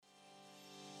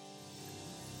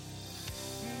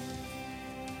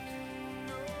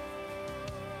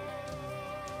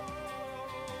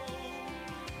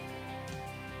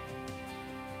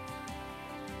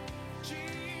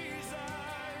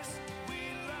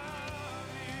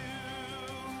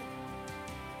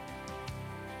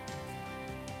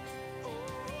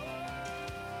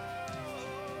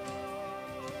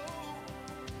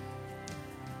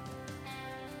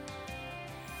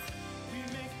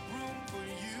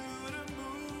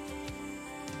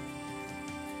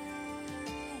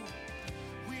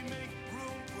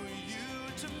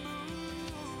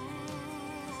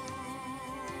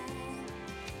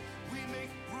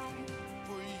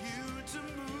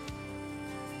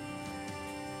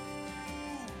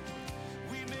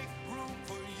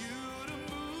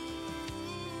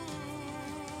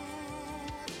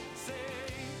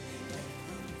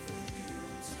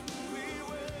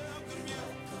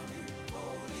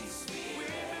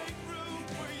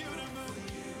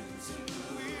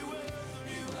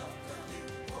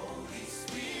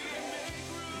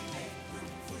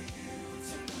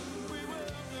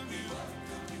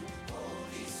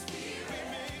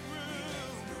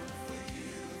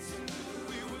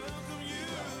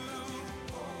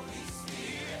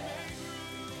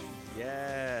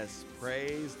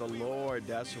Praise the Lord.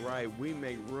 That's right. We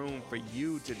make room for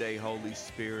you today, Holy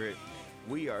Spirit.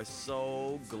 We are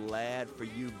so glad for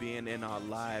you being in our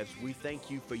lives. We thank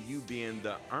you for you being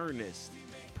the earnest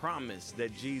promise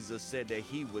that Jesus said that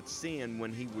he would send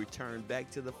when he returned back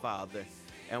to the Father.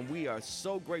 And we are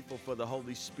so grateful for the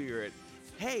Holy Spirit.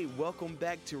 Hey, welcome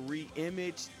back to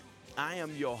Reimaged. I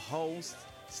am your host,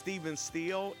 Stephen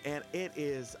Steele, and it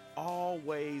is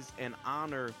always an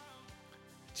honor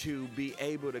to be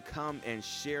able to come and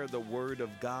share the Word of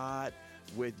God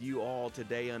with you all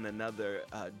today on another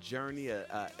journey,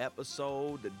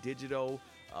 episode, the digital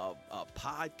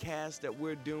podcast that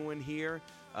we're doing here.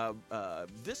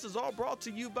 This is all brought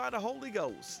to you by the Holy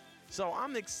Ghost. So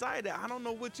I'm excited. I don't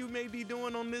know what you may be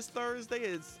doing on this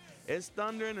Thursday. It's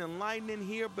thundering and lightning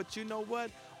here, but you know what?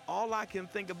 All I can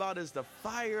think about is the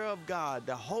fire of God,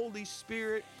 the Holy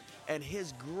Spirit, and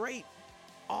His great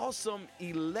awesome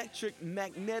electric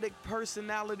magnetic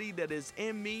personality that is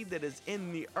in me, that is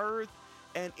in the earth.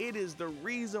 And it is the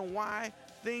reason why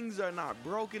things are not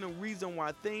broken. The reason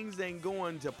why things ain't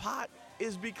going to pot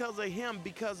is because of him,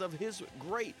 because of his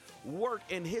great work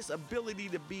and his ability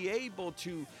to be able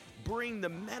to bring the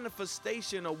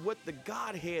manifestation of what the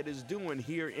Godhead is doing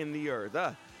here in the earth.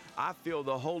 I feel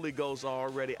the Holy Ghost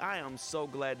already. I am so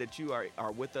glad that you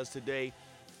are with us today.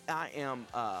 I am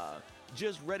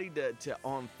just ready to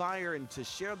on fire and to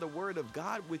share the word of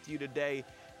God with you today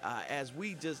as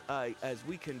we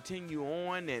continue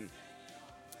on, and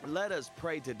let us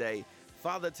pray today.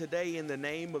 Father, today in the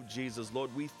name of Jesus,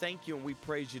 Lord, we thank you and we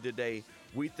praise you today.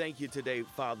 We thank you today,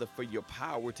 Father, for your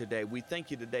power today. We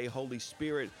thank you today, Holy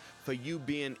Spirit, for you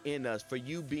being in us, for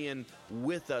you being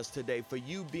with us today, for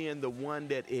you being the one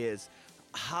that is,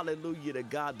 hallelujah to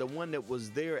God, the one that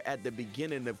was there at the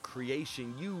beginning of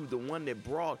creation. You, the one that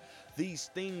brought these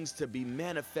things to be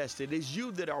manifested. It is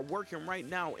you that are working right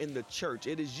now in the church.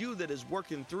 It is you that is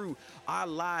working through our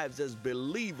lives as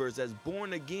believers, as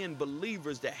born again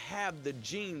believers that have the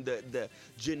gene, the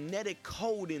genetic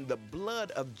code in the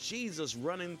blood of Jesus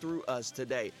running through us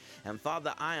today. And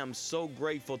Father, I am so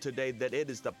grateful today that it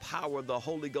is the power of the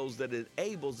Holy Ghost that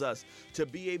enables us to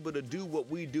be able to do what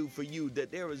we do for you, that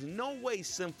there is no way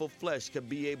sinful flesh could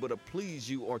be able to please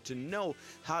you or to know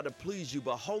how to please you.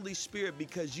 But Holy Spirit,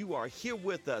 because you are here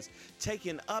with us,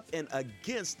 taking up and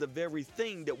against the very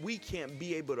thing that we can't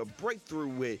be able to break through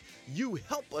with, you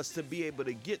help us to be able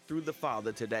to get through the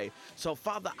Father today. So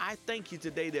Father, I thank you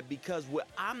today that because what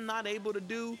I'm not able to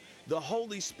do, the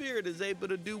Holy Spirit is able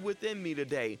to do within me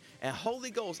today. And Holy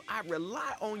Ghost, I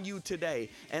rely on you today,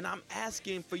 and I'm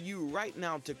asking for you right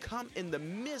now to come in the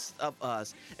midst of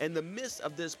us, in the midst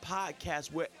of this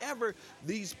podcast, wherever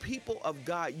these people of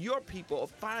God, your people,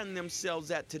 find themselves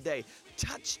at today.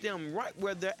 Touch them right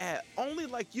where they're at, only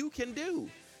like you can do.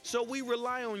 So we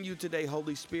rely on you today,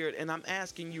 Holy Spirit, and I'm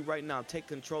asking you right now, take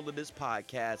control of this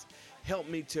podcast. Help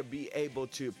me to be able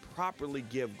to properly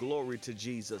give glory to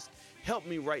Jesus. Help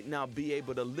me right now be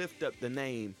able to lift up the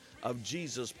name of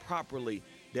Jesus properly,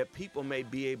 that people may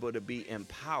be able to be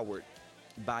empowered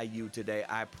by you today.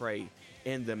 I pray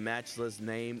in the matchless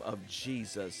name of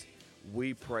Jesus.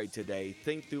 We pray today.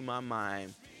 Think through my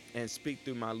mind and speak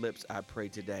through my lips. I pray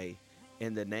today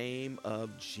in the name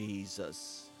of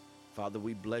Jesus. Father,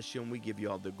 we bless you and we give you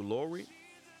all the glory,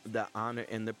 the honor,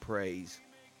 and the praise.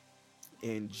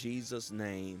 In Jesus'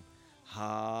 name,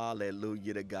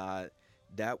 hallelujah to God.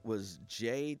 That was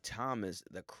Jay Thomas,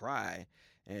 The Cry,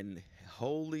 and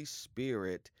Holy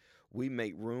Spirit, we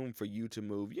make room for you to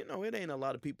move. You know, it ain't a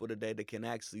lot of people today that can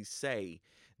actually say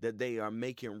that they are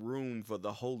making room for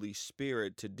the Holy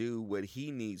Spirit to do what he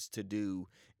needs to do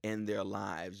in their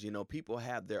lives. You know, people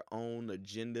have their own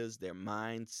agendas, their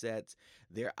mindsets,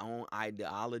 their own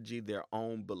ideology, their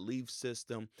own belief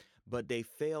system, but they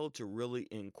fail to really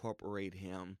incorporate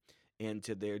him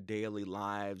into their daily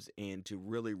lives and to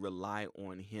really rely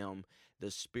on him,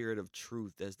 the Spirit of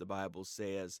truth, as the Bible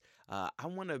says. I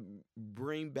want to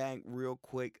bring back real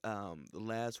quick.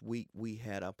 Last week we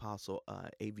had Apostle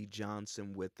A.V.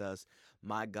 Johnson with us,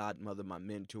 my godmother, my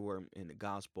mentor in the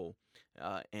gospel.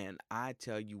 And I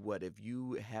tell you what, if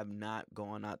you have not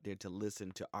gone out there to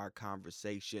listen to our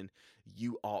conversation,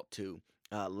 you ought to.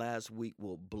 Last week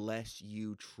will bless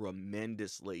you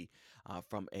tremendously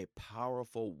from a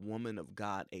powerful woman of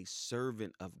God, a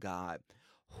servant of God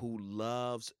who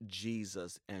loves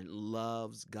Jesus and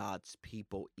loves God's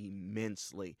people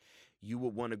immensely. You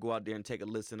will want to go out there and take a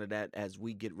listen to that as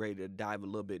we get ready to dive a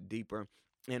little bit deeper.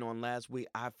 And on last week,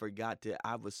 I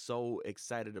was so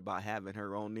excited about having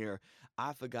her on there.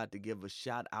 I forgot to give a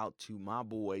shout out to my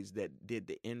boys that did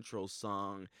the intro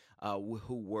song,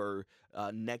 who were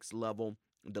Next Level,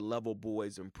 the Level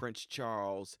Boys, and Prince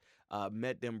Charles.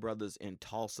 Met them brothers in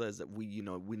Tulsa. As we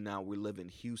live in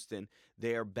Houston.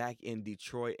 They are back in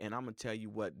Detroit, and I'm gonna tell you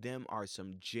what, them are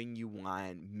some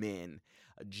genuine men,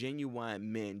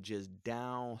 just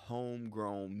down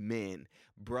homegrown men,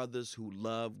 brothers who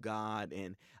love God.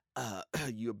 And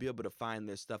you'll be able to find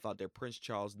their stuff out there. Prince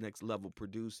Charles Next Level,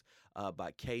 produced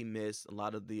by K Miss. A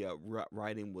lot of the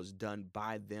writing was done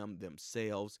by them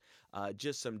themselves.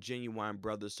 Just some genuine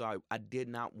brothers. So I did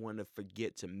not want to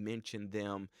forget to mention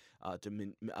them,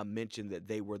 mention that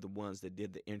they were the ones that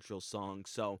did the intro song.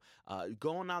 So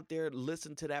going out there,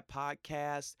 listen to that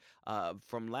podcast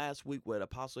from last week with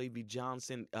Apostle A.V.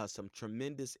 Johnson. Some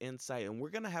tremendous insight. And we're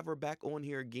going to have her back on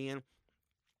here again,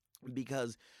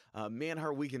 because me and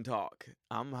her, we can talk.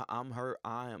 I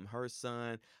am her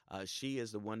son. She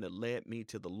is the one that led me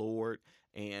to the Lord.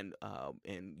 And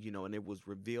it was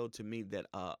revealed to me that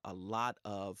a lot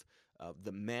of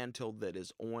the mantle that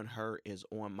is on her is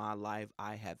on my life.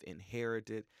 I have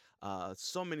inherited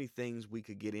so many things we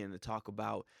could get in and talk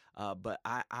about, but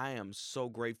I am so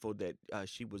grateful that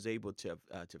she was able to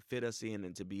fit us in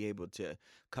and to be able to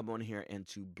come on here and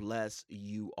to bless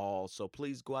you all. So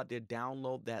please go out there,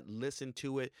 download that, listen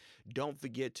to it. Don't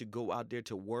forget to go out there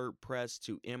to WordPress,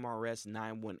 to MRS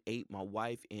 918, my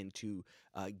wife, and to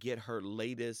get her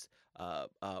latest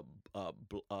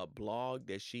blog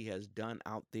that she has done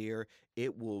out there.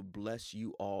 It will bless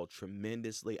you all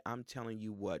tremendously. I'm telling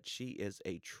you what, she is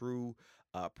a true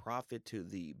prophet to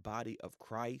the body of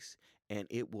Christ, and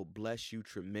it will bless you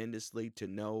tremendously to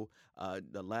know.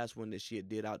 The last one that she had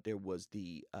did out there was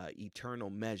the eternal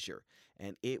measure,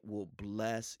 and it will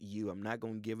bless you. I'm not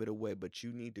going to give it away, but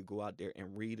you need to go out there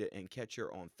and read it and catch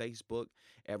her on Facebook.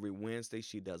 Every Wednesday,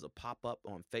 she does a pop-up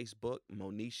on Facebook,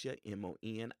 Monisha,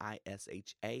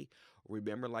 Monisha.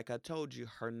 Remember, like I told you,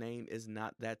 her name is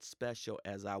not that special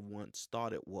as I once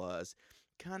thought it was.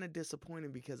 Kind of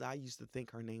disappointing, because I used to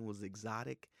think her name was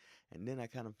exotic, and then I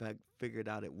kind of figured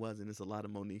out it wasn't. It's a lot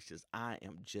of Monishas. I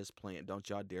am just playing. Don't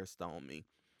y'all dare stone me.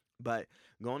 But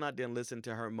going out there and listen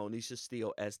to her, Monisha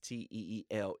Steele, Steele.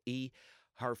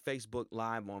 Her Facebook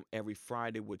Live on every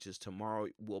Friday, which is tomorrow,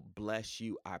 will bless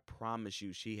you. I promise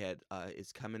you. She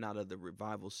is coming out of the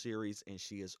revival series, and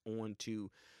she is on to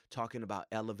talking about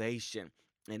elevation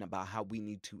and about how we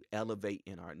need to elevate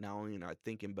in our, not only in our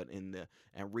thinking, but and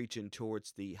reaching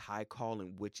towards the high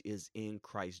calling which is in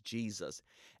Christ Jesus.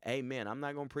 Amen. I'm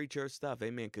not going to preach her stuff.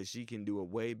 Amen. Because she can do it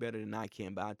way better than I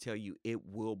can. But I tell you, it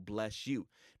will bless you.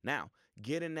 Now,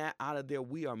 getting that out of there,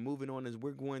 we are moving on as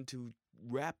we're going to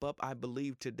wrap up, I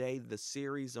believe, today the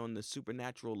series on the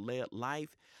supernatural led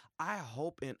life. I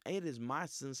hope, and it is my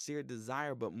sincere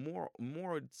desire, but more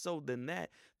so than that,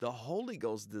 the Holy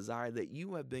Ghost desire, that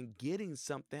you have been getting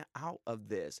something out of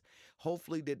this.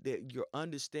 Hopefully that your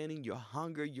understanding, your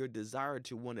hunger, your desire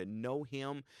to want to know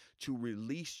him, to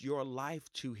release your life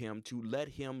to him, to let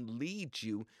him lead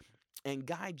you and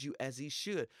guide you as he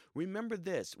should. Remember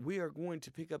this, we are going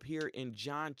to pick up here in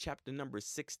John chapter number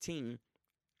 16,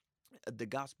 the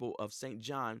Gospel of St.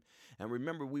 John. And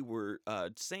remember, we were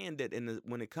saying that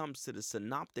when it comes to the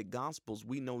synoptic Gospels,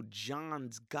 we know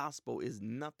John's Gospel is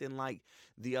nothing like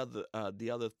the other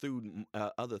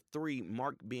three,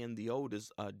 Mark being the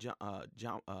oldest.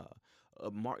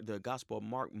 Mark, the Gospel of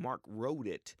Mark. Mark wrote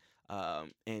it.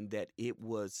 And that it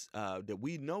was that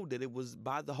we know that it was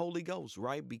by the Holy Ghost,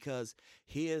 right? Because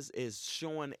his is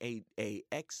showing a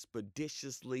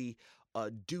expeditiously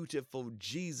dutiful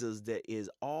Jesus that is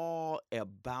all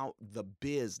about the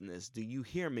business. Do you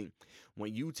hear me?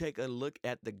 When you take a look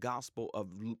at the Gospel of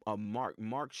Mark,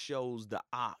 Mark shows the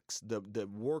ox, the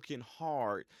working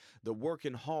hard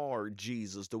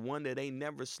Jesus, the one that ain't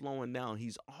never slowing down.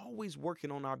 He's always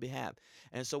working on our behalf.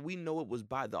 And so we know it was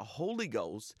by the Holy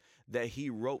Ghost that he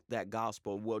wrote that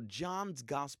gospel. Well, John's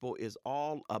gospel is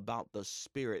all about the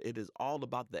Spirit. It is all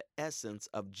about the essence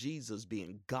of Jesus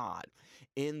being God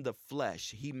in the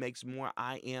flesh. He makes more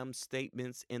I am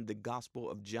statements in the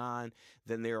Gospel of John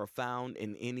than there are found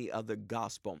in any other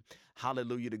gospel.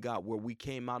 Hallelujah to God. Where we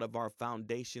came out of our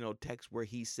foundational text where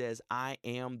he says, I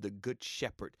am the good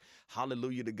shepherd.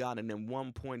 Hallelujah to God. And at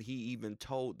one point he even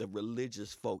told the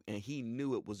religious folk, and he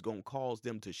knew it was going to cause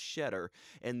them to shudder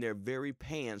in their very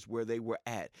pants where they were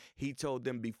at. He told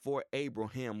them, before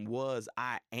Abraham was,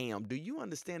 I am. Do you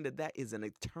understand that that is an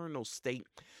eternal state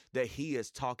that he is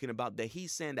talking about? That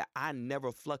he's saying that I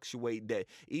never fluctuate, that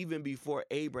even before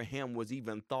Abraham was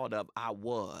even thought of, I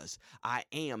was, I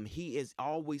am. He is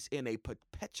always in a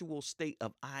perpetual state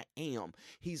of I am.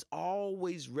 He's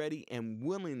always ready and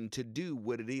willing to do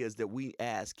what it is that we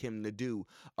ask him to do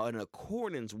in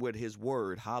accordance with his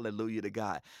word. Hallelujah to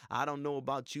God. I don't know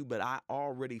about you, but I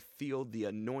already feel the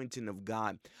anointing of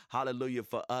God. Hallelujah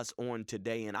for us on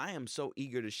today. And I am so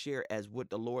eager to share as what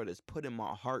the Lord has put in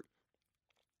my heart.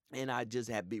 And I just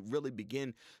really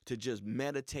begin to just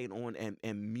meditate on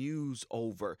and muse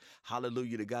over,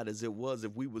 hallelujah to God, as it was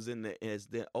if we was as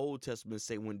the Old Testament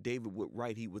say, when David would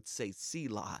write, he would say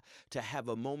Selah, to have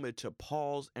a moment to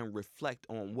pause and reflect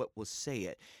on what was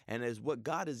said. And as what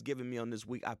God has given me on this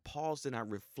week, I paused and I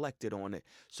reflected on it.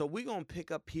 So we're going to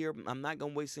pick up here. I'm not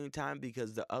going to waste any time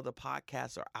because the other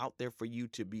podcasts are out there for you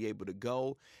to be able to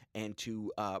go and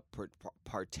to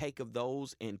partake of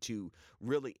those and to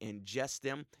really ingest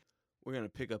them. We're going to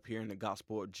pick up here in the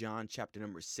Gospel of John, chapter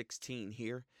number 16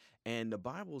 here. And the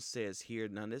Bible says here,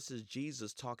 now this is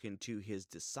Jesus talking to his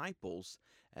disciples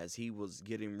as he was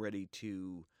getting ready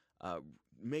to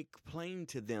make plain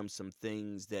to them some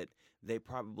things that they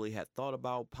probably had thought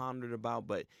about, pondered about,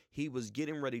 but he was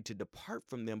getting ready to depart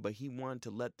from them, but he wanted to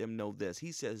let them know this.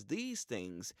 He says, these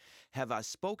things have I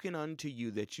spoken unto you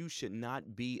that you should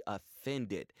not be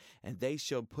offended, and they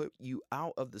shall put you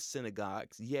out of the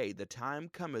synagogues. Yea, the time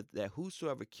cometh that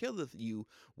whosoever killeth you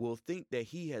will think that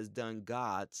he has done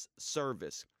God's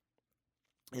service.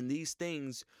 And these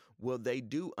things will they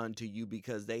do unto you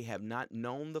because they have not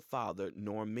known the Father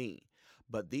nor me.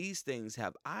 But these things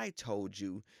have I told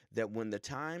you, that when the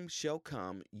time shall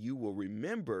come, you will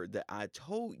remember that I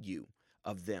told you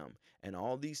of them. And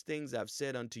all these things I've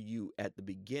said unto you at the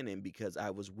beginning, because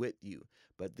I was with you.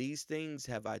 But these things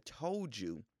have I told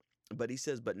you. But he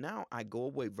says, but now I go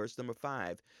away. Verse number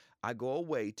 5. I go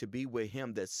away to be with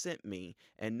him that sent me,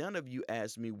 and none of you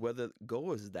ask me, whither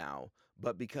goest thou?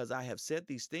 But because I have said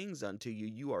these things unto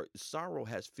you, sorrow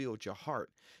has filled your heart.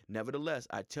 Nevertheless,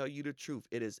 I tell you the truth,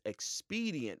 it is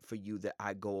expedient for you that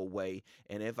I go away.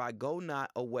 And if I go not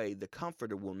away, the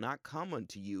Comforter will not come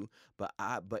unto you.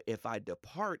 But if I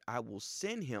depart, I will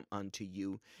send him unto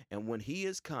you. And when he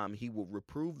is come, he will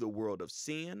reprove the world of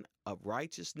sin, of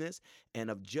righteousness,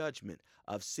 and of judgment.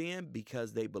 Of sin,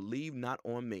 because they believe not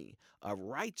on me. Of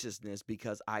righteousness,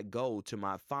 because I go to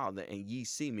my Father, and ye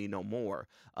see me no more.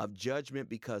 Of judgment,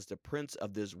 because the prince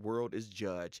of this world is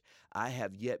judged. I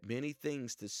have yet many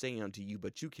things to say unto you,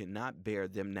 but you cannot bear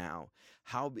them now.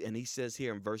 And he says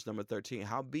here in verse number 13,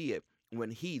 howbeit, when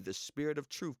he, the Spirit of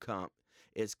truth,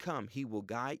 is come, he will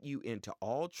guide you into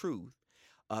all truth.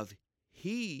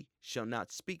 He shall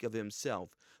not speak of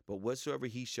himself, but whatsoever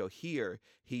he shall hear,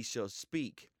 he shall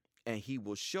speak, and he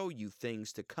will show you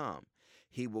things to come.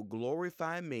 He will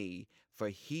glorify me, for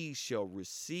he shall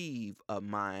receive of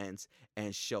mine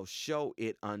and shall show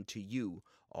it unto you.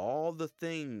 All the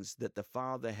things that the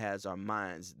Father has are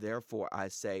mine. Therefore I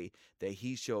say that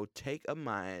he shall take of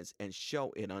mine and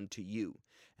show it unto you.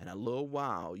 And a little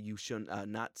while you shall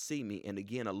not see me, and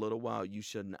again a little while you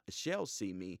shall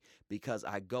see me, because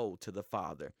I go to the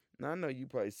Father. Now I know you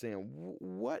probably saying,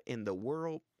 what in the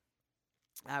world?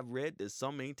 I've read this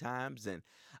so many times and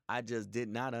I just did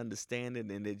not understand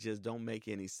it, and it just don't make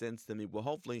any sense to me. Well,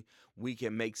 hopefully we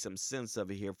can make some sense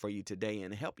of it here for you today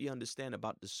and help you understand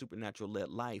about the supernatural led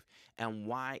life and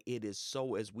why it is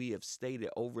so, as we have stated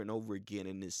over and over again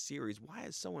in this series, why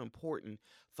it's so important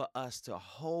for us to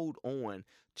hold on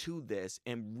to this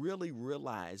and really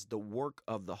realize the work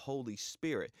of the Holy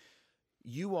Spirit.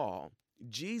 You all,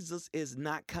 Jesus is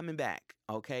not coming back,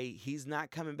 okay? He's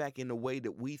not coming back in the way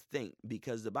that we think,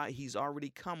 because he's already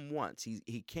come once.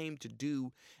 He came to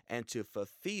do and to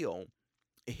fulfill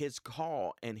his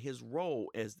call and his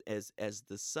role as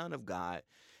the Son of God,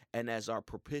 and as our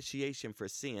propitiation for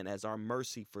sin, as our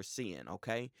mercy for sin,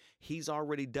 okay? He's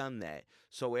already done that.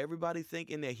 So everybody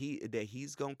thinking that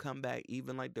he's going to come back,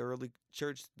 even like the early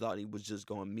church thought he was just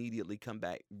going to immediately come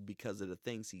back because of the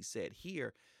things he said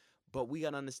here. But we got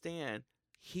to understand,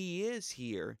 he is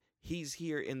here. He's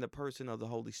here in the person of the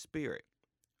Holy Spirit.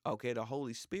 Okay, the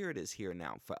Holy Spirit is here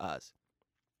now for us.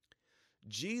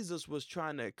 Jesus was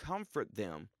trying to comfort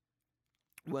them.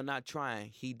 Well, not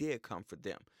trying. He did comfort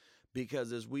them.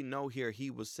 Because as we know here,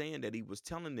 he was saying that he was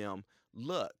telling them,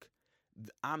 look,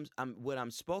 what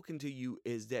I'm spoken to you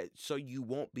is that so you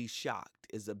won't be shocked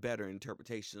is a better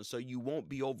interpretation. So you won't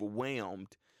be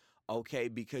overwhelmed. Okay,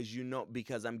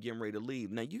 because I'm getting ready to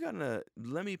leave. Now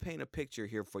let me paint a picture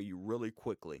here for you really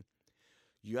quickly.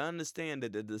 You understand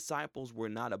that the disciples were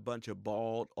not a bunch of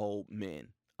bald old men.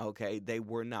 Okay, they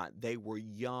were not. They were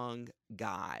young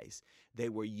guys. They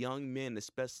were young men,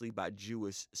 especially by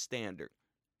Jewish standard.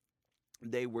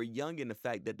 They were young in the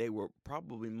fact that they were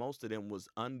probably most of them was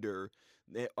under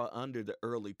the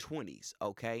early 20s.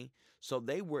 Okay, so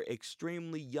they were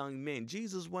extremely young men.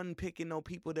 Jesus wasn't picking no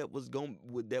people that was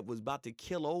about to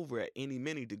kill over at any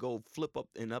minute to go flip up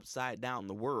and upside down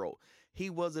the world. He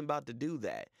wasn't about to do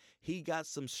that. He got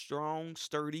some strong,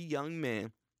 sturdy young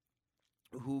men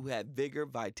who had vigor,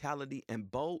 vitality,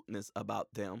 and boldness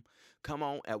about them. Come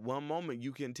on, at one moment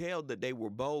you can tell that they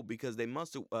were bold because they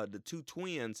must have the two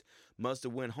twins must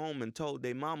have went home and told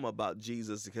their mama about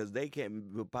Jesus because they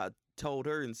came about told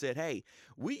her and said, "Hey,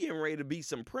 we getting ready to be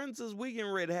some princes. We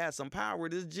getting ready to have some power.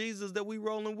 This Jesus that we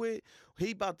rolling with,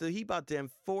 he about to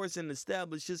enforce and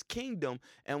establish his kingdom.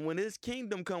 And when his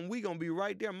kingdom come, we gonna be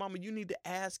right there, Mama. You need to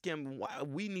ask him why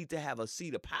we need to have a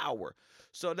seat of power."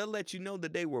 So they'll let you know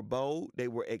that they were bold, they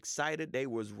were excited, they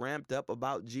was ramped up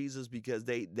about Jesus because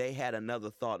they had another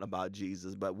thought about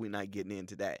Jesus, but we're not getting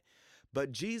into that.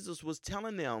 But Jesus was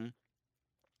telling them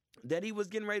that he was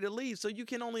getting ready to leave. So you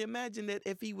can only imagine that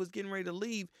if he was getting ready to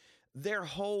leave, their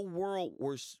whole world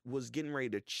was getting ready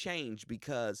to change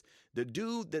because the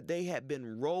dude that they had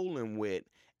been rolling with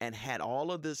and had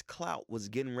all of this clout was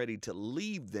getting ready to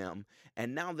leave them.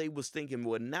 And now they was thinking,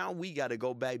 well, now we got to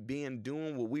go back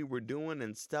doing what we were doing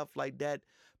and stuff like that.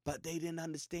 But they didn't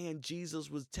understand.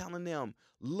 Jesus was telling them,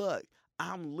 look,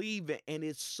 I'm leaving, and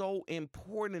it's so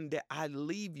important that I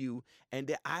leave you and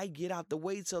that I get out the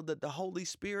way so that the Holy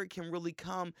Spirit can really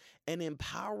come and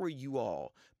empower you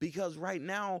all. Because right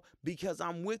now, because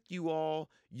I'm with you all,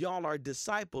 y'all are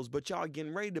disciples, but y'all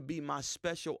getting ready to be my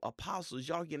special apostles.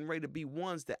 Y'all getting ready to be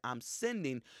ones that I'm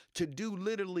sending to do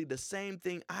literally the same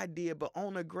thing I did, but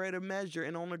on a greater measure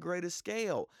and on a greater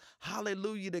scale.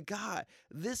 Hallelujah to God.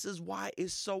 This is why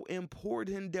it's so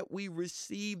important that we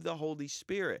receive the Holy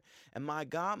Spirit. And my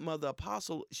godmother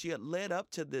apostle, she had led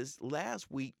up to this last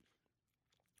week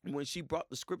when she brought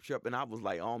the scripture up, and I was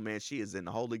like, oh man, she is in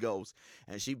the Holy Ghost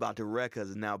and she about to wreck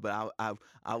us now. But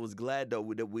I was glad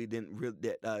though that we didn't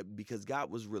because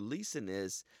God was releasing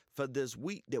this for this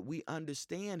week, that we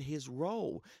understand his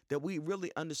role, that we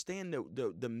really understand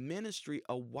the ministry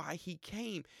of why he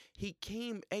came. He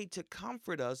came to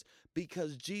comfort us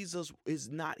because Jesus is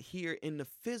not here in the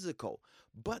physical,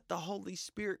 but the Holy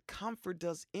Spirit comforts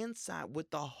us inside with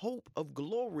the hope of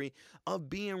glory of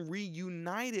being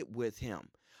reunited with him.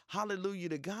 Hallelujah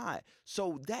to God.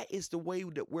 So that is the way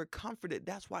that we're comforted.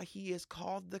 That's why he is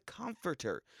called the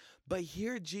Comforter. But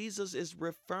here Jesus is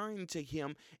referring to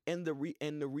him in the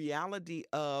reality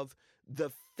of the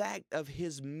fact of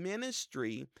his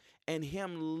ministry and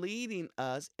him leading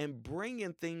us and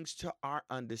bringing things to our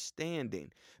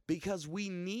understanding, because we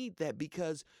need that.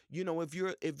 Because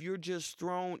if you're just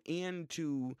thrown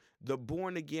into the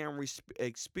born again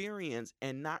experience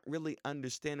and not really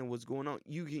understanding what's going on,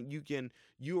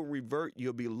 you'll revert,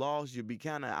 you'll be lost, you'll be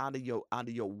kind of out of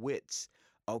your wits.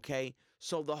 Okay,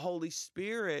 so the Holy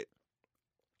Spirit,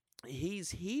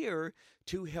 he's here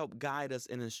to help guide us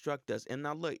and instruct us. And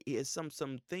now look, it's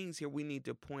some things here we need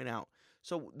to point out.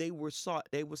 So they were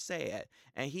sad,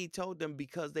 and he told them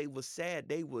because they were sad,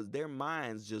 their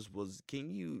minds just was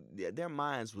their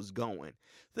minds was going.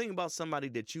 Think about somebody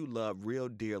that you love real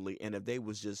dearly, and if they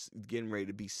was just getting ready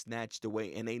to be snatched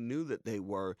away, and they knew that they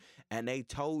were, and they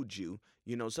told you.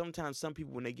 Sometimes some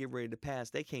people, when they get ready to pass,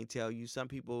 they can't tell you. Some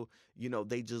people,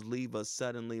 they just leave us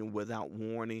suddenly and without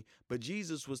warning. But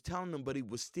Jesus was telling them, but he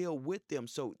was still with them.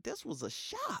 So this was a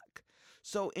shock.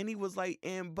 So, and he was like,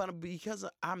 but because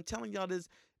I'm telling y'all this,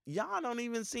 y'all don't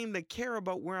even seem to care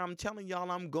about where I'm telling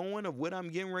y'all I'm going or what I'm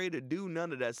getting ready to do.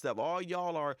 None of that stuff. All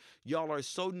y'all are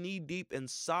so knee deep in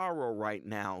sorrow right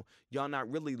now. Y'all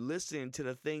not really listening to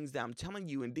the things that I'm telling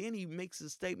you. And then he makes a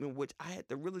statement, which I had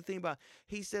to really think about.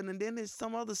 He said, and then there's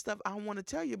some other stuff I want to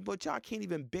tell you, but y'all can't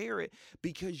even bear it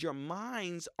because your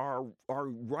minds are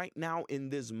right now in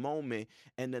this moment.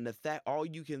 And then the fact, all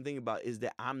you can think about is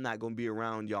that I'm not going to be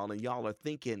around y'all. And y'all are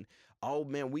thinking, oh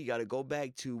man, we got to go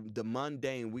back to the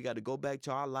mundane. We got to go back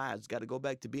to our lives. Got to go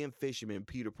back to being fishermen.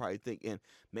 Peter probably thinking,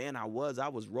 man, I was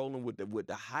rolling with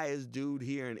the highest dude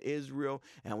here in Israel,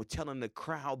 and we're telling the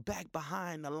crowd back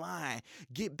behind the line,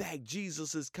 get back.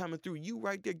 Jesus is coming through. You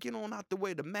right there, get on out the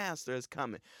way. The master is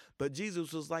coming. But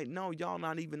Jesus was like, no, y'all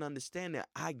not even understanding.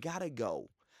 I gotta go.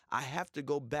 I have to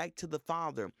go back to the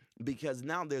Father because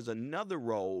now there's another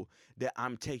role that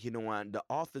I'm taking on, the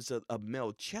office of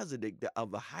Melchizedek,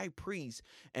 of a high priest,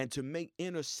 and to make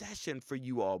intercession for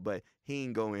you all. But he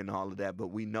ain't going all of that, but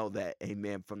we know that,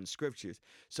 amen, from the scriptures.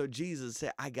 So Jesus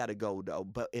said, I got to go though.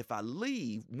 But if I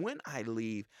leave, when I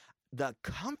leave, the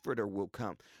Comforter will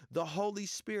come, the Holy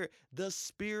Spirit, the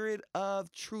Spirit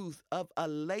of truth, of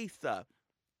Aletha.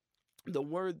 The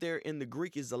word there in the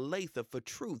Greek is aletheia, for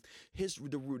truth.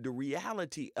 The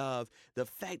reality of the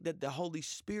fact that the Holy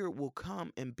Spirit will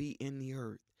come and be in the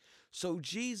earth. So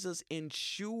Jesus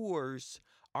ensures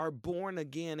our born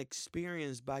again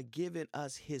experience by giving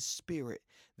us his spirit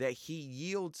that he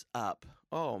yields up.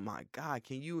 Oh my God,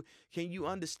 can you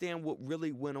understand what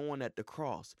really went on at the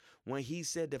cross when he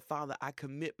said that, Father, I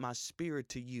commit my spirit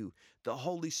to you? The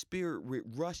Holy Spirit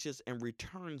rushes and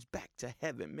returns back to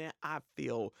heaven. Man, I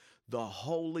feel the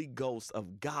Holy Ghost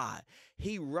of God.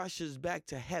 He rushes back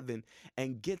to heaven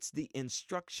and gets the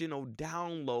instructional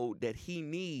download that he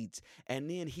needs. And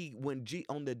then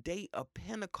on the day of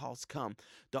Pentecost come,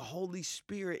 the Holy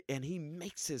Spirit, and he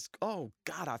makes oh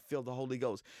God, I feel the Holy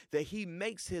Ghost, that he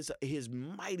makes his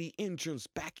mighty entrance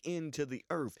back into the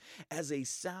earth as a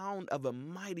sound of a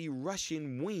mighty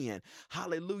rushing wind.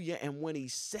 Hallelujah. And when he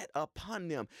set upon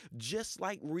them, just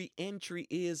like re-entry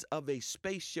is of a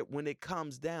spaceship when it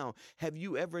comes down. Have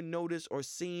you ever noticed or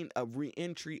seen a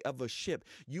re-entry of a ship?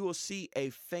 You will see a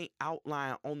faint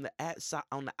outline on the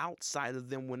outside of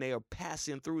them when they are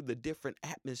passing through the different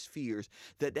atmospheres.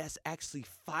 That's actually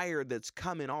fire that's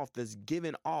coming off, that's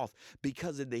given off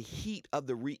because of the heat of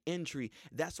the re-entry.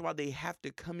 That's why they have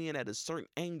to come in at a certain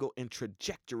angle and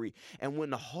trajectory. And when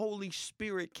the Holy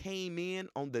Spirit came in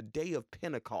on the day of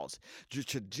Pentecost, the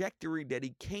trajectory that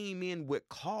he came in with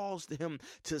caused him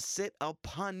to sit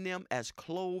upon them as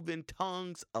cloven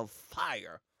tongues of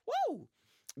fire. Woo!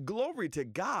 Glory to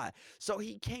God. So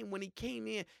when he came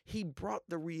in, he brought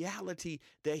the reality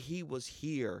that he was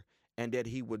here and that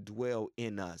he would dwell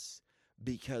in us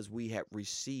because we had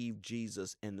received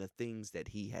Jesus and the things that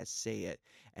he has said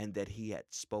and that he had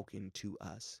spoken to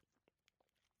us.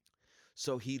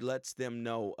 So he lets them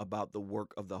know about the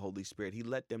work of the Holy Spirit. He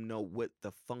let them know what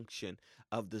the function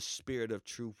of the Spirit of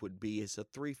truth would be. It's a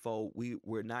threefold.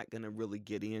 We're not going to really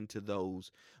get into those,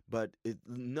 but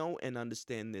know and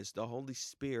understand this. The Holy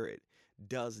Spirit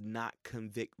does not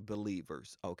convict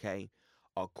believers, okay?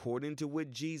 According to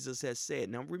what Jesus has said.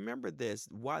 Now remember this,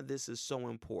 why this is so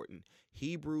important.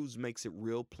 Hebrews makes it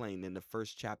real plain in the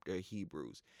first chapter of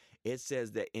Hebrews. It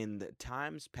says that in the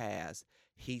times past,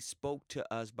 he spoke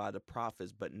to us by the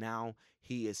prophets, but now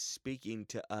he is speaking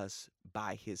to us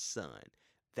by his son.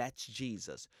 That's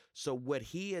Jesus. So what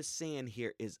he is saying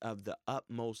here is of the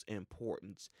utmost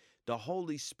importance. The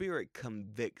Holy Spirit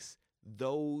convicts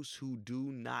those who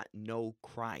do not know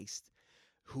Christ,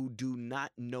 who do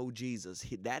not know Jesus.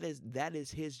 That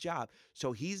is his job.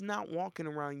 So he's not walking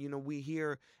around, we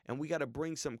hear, and we got to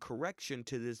bring some correction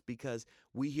to this because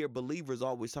we hear believers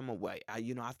always talking about,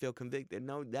 I feel convicted.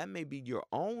 No, that may be your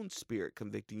own spirit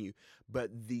convicting you, but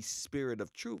the Spirit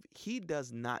of truth, he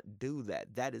does not do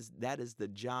that. That is the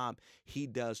job he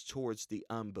does towards the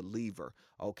unbeliever.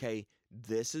 Okay,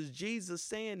 this is Jesus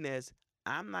saying this.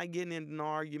 I'm not getting into no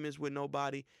arguments with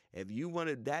nobody. If you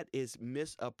wanted, that is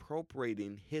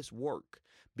misappropriating his work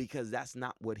because that's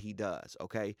not what he does.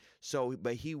 Okay. So,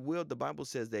 but he will, the Bible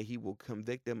says that he will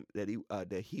convict them, that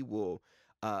he will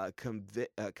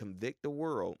convict the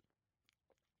world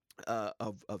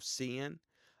of sin,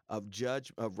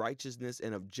 of righteousness,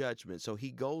 and of judgment. So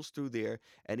he goes through there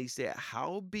and he said,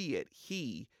 howbeit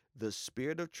he, the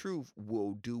Spirit of truth,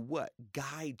 will do what?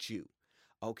 Guide you.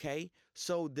 Okay,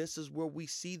 so this is where we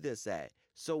see this at.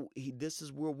 So this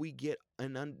is where we get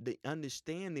the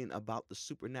understanding about the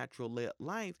supernatural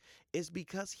life is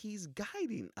because he's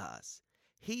guiding us.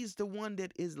 He's the one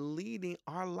that is leading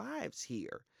our lives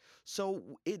here. So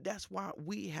that's why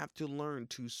we have to learn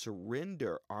to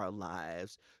surrender our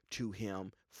lives to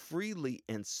him freely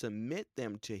and submit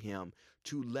them to him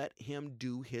to let him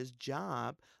do his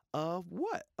job of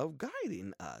what? Of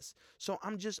guiding us. So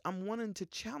I'm wanting to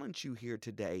challenge you here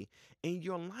today in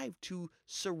your life to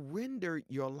surrender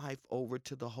your life over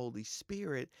to the Holy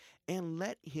Spirit and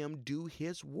let him do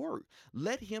his work.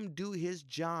 Let him do his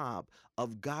job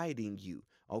of guiding you.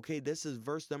 Okay, this is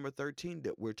verse number 13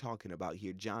 that we're talking about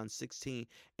here. John 16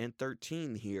 and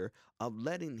 13 here of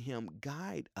letting him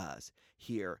guide us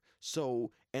here.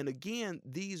 So, and again,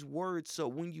 these words, so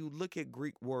when you look at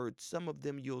Greek words, some of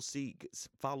them you'll see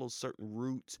follow certain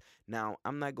roots. Now,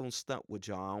 I'm not going to stunt with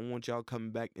y'all. I don't want y'all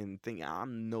coming back and think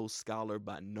I'm no scholar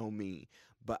by no means,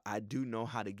 but I do know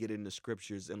how to get in the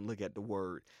scriptures and look at the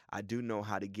word. I do know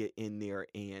how to get in there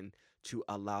and to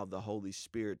allow the Holy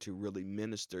Spirit to really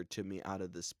minister to me out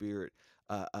of the Spirit,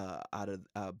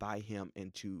 by him,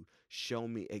 and to show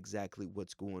me exactly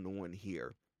what's going on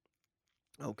here.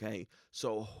 Okay,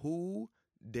 so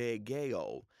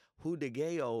hudegeo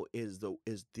is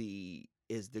the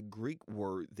is the Greek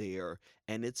word there,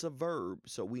 and it's a verb.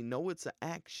 So we know it's an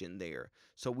action there.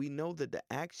 So we know that the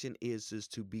action is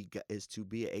to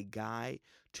be a guide,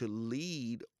 to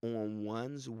lead on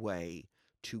one's way,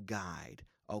 to guide.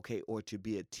 Okay, or to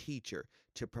be a teacher,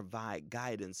 to provide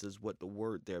guidance is what the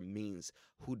word there means,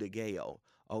 hudageo,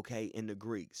 okay, in the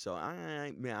Greek. So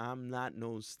I'm not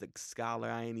no scholar.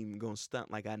 I ain't even gonna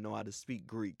stunt like I know how to speak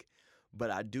Greek,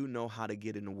 but I do know how to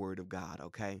get in the word of God,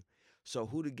 okay? So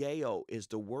hudageo is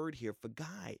the word here for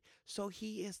guide. So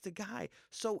he is the guide.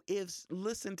 So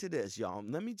listen to this, y'all.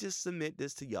 Let me just submit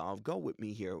this to y'all. Go with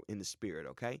me here in the spirit,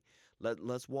 okay?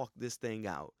 Let's walk this thing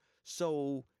out.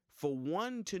 So for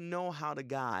one to know how to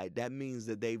guide, that means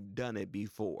that they've done it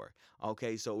before.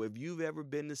 Okay, so if you've ever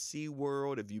been to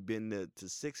SeaWorld, if you've been to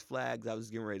Six Flags, I was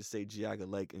getting ready to say Geauga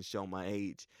Lake and show my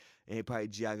age. And probably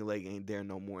Geauga Lake ain't there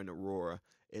no more in Aurora.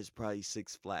 It's probably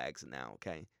Six Flags now,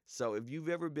 okay? So if you've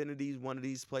ever been to one of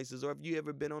these places, or if you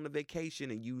ever been on a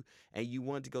vacation and you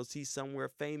wanted to go see somewhere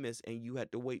famous and you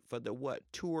had to wait for the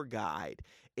tour guide,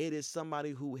 it is somebody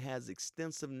who has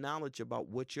extensive knowledge about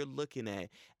what you're looking at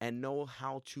and know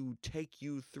how to take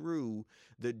you through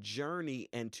the journey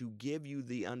and to give you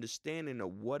the understanding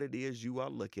of what it is you are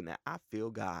looking at. I feel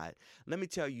God. Let me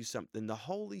tell you something. The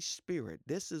Holy Spirit,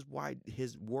 this is why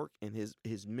his work and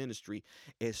his ministry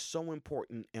is so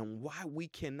important and why we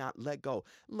cannot let go.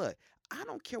 Look, I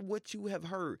don't care what you have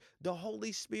heard. The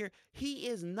Holy Spirit, he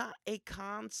is not a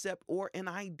concept or an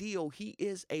ideal. He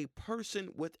is a person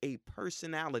with a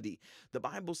personality. The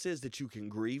Bible says that you can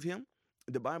grieve him.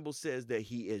 The Bible says that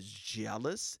he is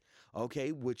jealous,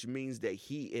 okay, which means that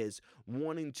he is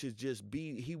wanting to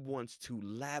he wants to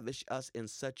lavish us in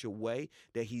such a way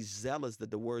that he's zealous,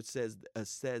 that the word says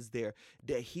there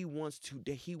that he wants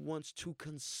to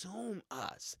consume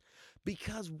us.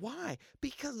 Because why?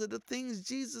 Because of the things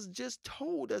Jesus just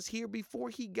told us here before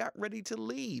he got ready to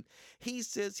leave. He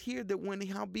says here that when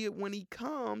he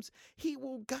comes, he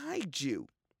will guide you.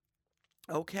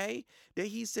 Okay, that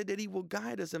he said that he will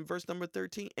guide us in verse number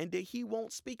 13, and that he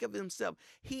won't speak of himself.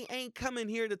 He ain't coming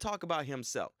here to talk about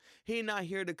himself. He not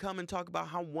here to come and talk about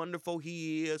how wonderful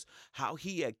he is, how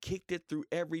he had kicked it through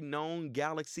every known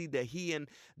galaxy that he and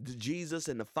Jesus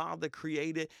and the Father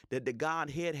created, that the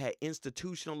Godhead had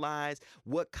institutionalized,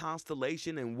 what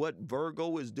constellation and what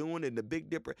Virgo is doing in the Big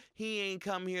Dipper. He ain't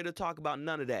come here to talk about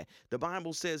none of that. The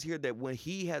Bible says here that when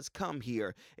he has come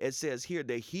here, it says here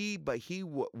that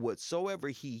whatsoever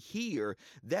he hear,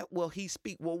 that will he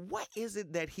speak. Well, what is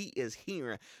it that he is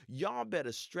hearing? Y'all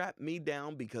better strap me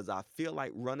down because I feel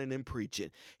like running and preaching.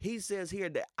 He says here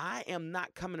that I am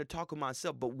not coming to talk of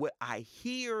myself, but what I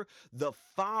hear the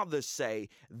Father say,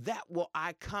 that will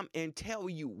I come and tell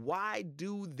you. Why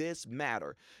do this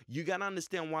matter? You got to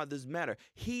understand why this matter.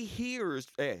 He hears,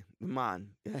 man,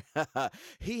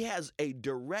 he has a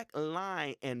direct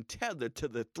line and tether to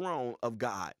the throne of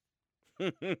God.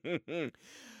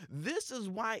 This is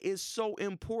why it's so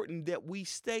important that we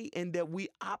stay and that we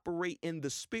operate in the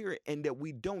spirit and that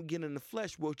we don't get in the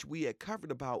flesh, which we had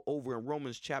covered about over in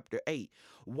Romans chapter 8.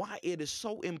 Why it is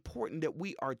so important that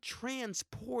we are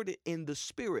transported in the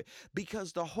spirit,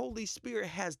 because the Holy Spirit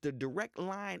has the direct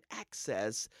line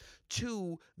access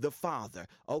to the Father.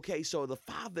 Okay, so the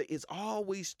Father is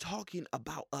always talking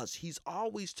about us. He's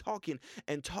always talking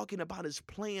about his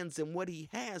plans and what he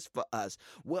has for us.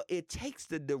 Well, it takes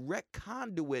the direct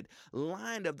conduit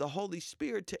line of the Holy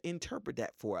Spirit to interpret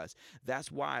that for us.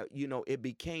 That's why, it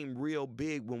became real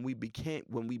big when we began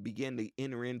to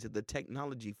enter into the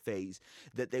technology phase,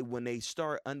 that when they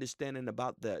start understanding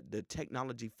about the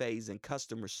technology phase and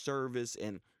customer service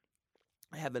and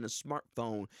having a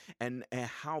smartphone and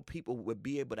how people would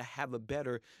be able to have a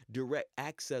better direct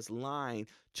access line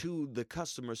to the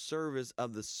customer service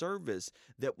of the service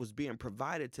that was being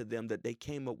provided to them, that they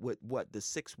came up with the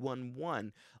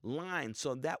 611 line.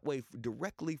 So that way,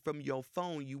 directly from your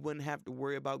phone, you wouldn't have to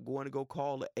worry about going to go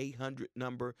call the 800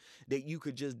 number, that you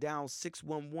could just dial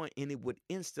 611 and it would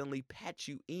instantly patch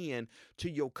you in to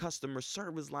your customer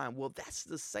service line. Well, that's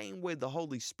the same way the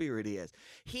Holy Spirit is.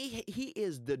 He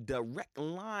is the direct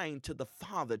line to the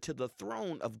Father, to the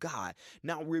throne of God.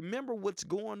 Now, remember what's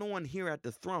going on here at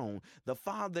the throne. The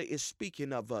Father is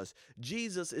speaking of us.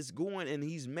 Jesus is going and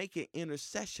he's making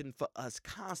intercession for us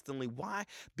constantly. Why?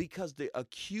 Because the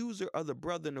accuser of the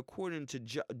brethren, according to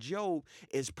Job,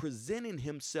 is presenting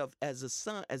himself as a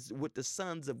son, as with the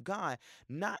sons of God,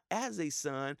 not as a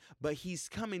son, but he's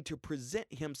coming to present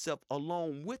himself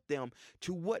along with them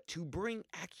to bring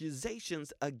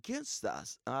accusations against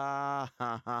us.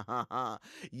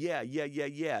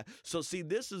 Yeah. So see,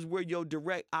 this is where your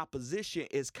direct opposition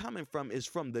is coming from, is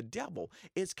from the devil.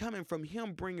 It's coming from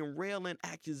him bringing railing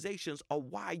accusations of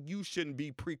why you shouldn't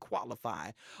be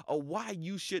pre-qualified, or why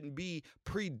you shouldn't be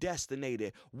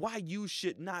predestinated, why you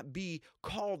should not be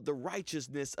called the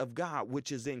righteousness of God,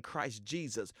 which is in Christ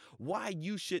Jesus, why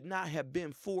you should not have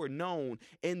been foreknown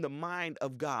in the mind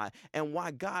of God, and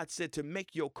why God said to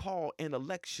make your call and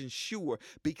election sure,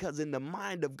 because in the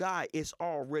mind of God it's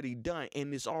already done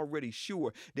and it's already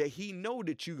sure that he know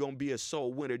that you're going to be a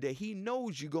soul winner, that he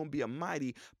knows you're going to be a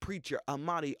mighty preacher, a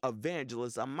mighty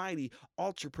evangelist, a mighty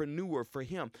entrepreneur for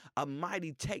him, a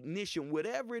mighty technician,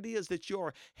 whatever it is that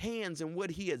your hands and what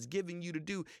he has given you to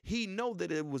do, he know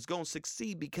that it was going to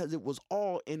succeed because it was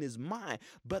all in his mind.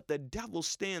 But the devil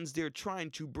stands there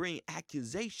trying to bring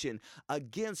accusation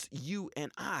against you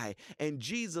and I. And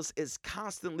Jesus is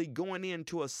constantly going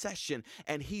into a session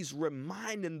and he's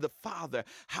reminding the Father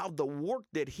how the work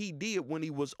that he did when he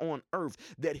was on earth,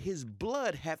 that his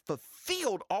blood had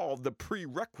fulfilled all the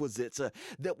prerequisites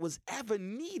that was ever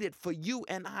needed for you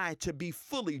and I to be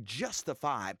fully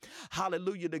justified.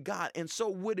 Hallelujah to God. And so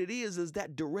what it is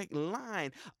that direct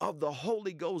line of the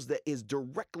Holy Ghost that is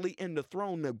directly in the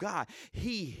throne of God.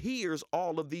 He hears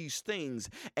all of these things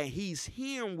and he's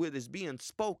hearing what is being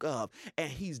spoke of, and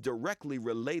he's directly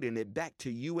relating it back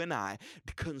to you and I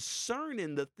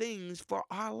concerning the things for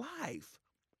our life.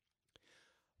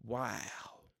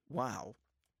 Wow.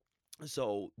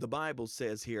 So the Bible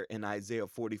says here in Isaiah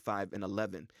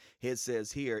 45:11, it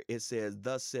says,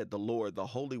 thus said the Lord, the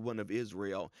Holy One of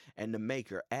Israel and the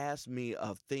Maker, ask me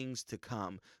of things to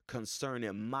come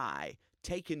concerning my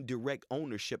taking direct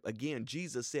ownership. Again,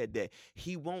 Jesus said that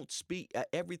he won't speak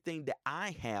everything that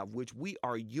I have, which we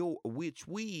are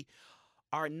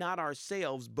not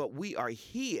ourselves, but we are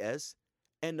his.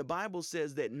 And the Bible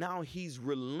says that now he's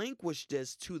relinquished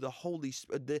us to the Holy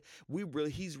Spirit.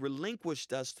 He's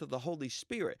relinquished us to the Holy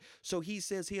Spirit. So he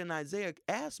says here in Isaiah,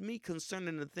 ask me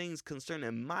concerning the things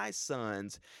concerning my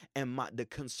sons and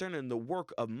concerning the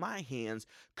work of my hands,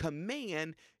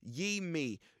 command ye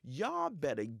me. Y'all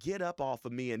better get up off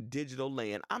of me in digital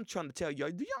land. I'm trying to tell y'all,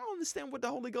 do y'all understand what the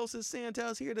Holy Ghost is saying to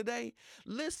us here today?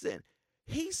 Listen.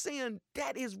 He's saying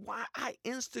that is why I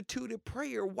instituted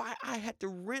prayer, why I had to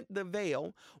rent the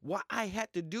veil, why I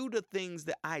had to do the things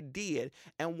that I did,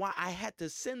 and why I had to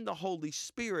send the Holy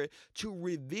Spirit to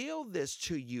reveal this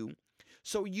to you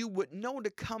so you would know to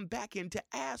come back and to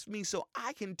ask me so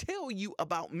I can tell you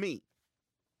about me.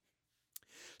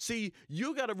 See,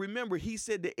 you got to remember, he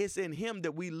said that it's in him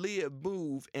that we live,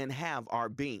 move, and have our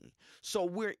being. So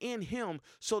we're in him.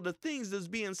 So the things that's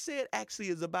being said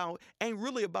actually ain't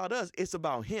really about us. It's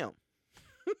about him.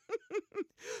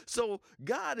 So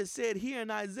God has said here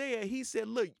in Isaiah, he said,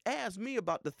 look, ask me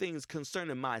about the things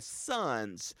concerning my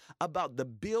sons, about the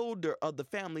builder of the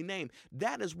family name.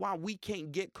 That is why we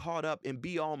can't get caught up and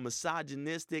be all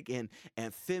misogynistic and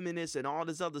feminist and all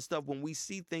this other stuff when we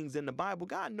see things in the Bible.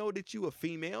 God know that you a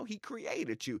female. He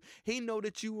created you. He know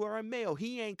that you are a male.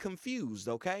 He ain't confused,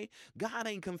 okay? God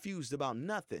ain't confused about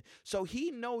nothing. So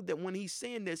he know that when he's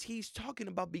saying this, he's talking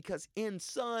about because in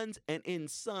sons and in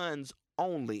sons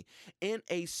only. In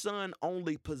a son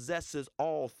only possesses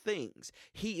all things.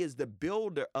 He is the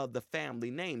builder of the family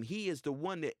name. He is the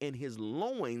one that in his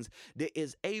loins that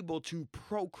is able to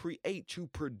procreate, to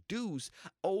produce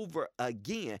over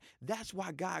again. That's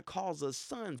why God calls us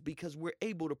sons, because we're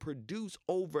able to produce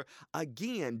over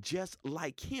again, just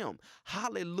like him.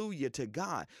 Hallelujah to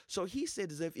God. So he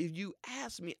said, if you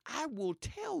ask me, I will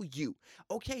tell you.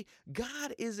 Okay,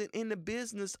 God isn't in the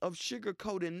business of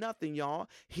sugarcoating nothing, y'all.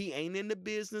 He ain't in the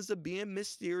business of being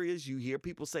mysterious. You hear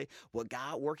people say, well,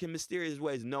 God work in mysterious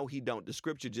ways. No, he don't. The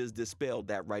scripture just dispelled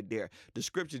that right there. The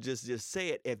scripture just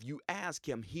said, if you ask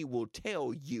him, he will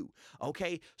tell you.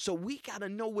 Okay, so we got to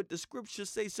know what the scriptures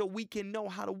say so we can know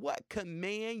how to what?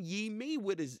 Command ye me,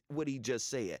 what he just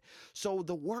said. So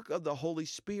the work of the Holy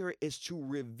Spirit is to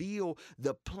reveal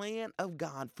the plan of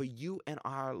God for you and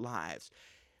our lives.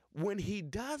 When he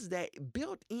does that,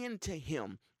 built into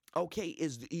him, okay,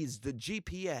 is the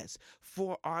GPS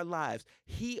for our lives.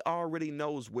 He already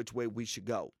knows which way we should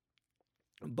go.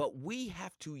 But we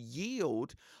have to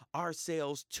yield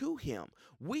ourselves to him.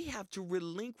 We have to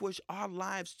relinquish our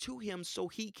lives to him so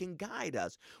he can guide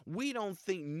us. We don't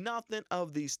think nothing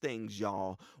of these things,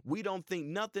 y'all. We don't think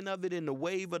nothing of it in the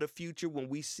wave of the future when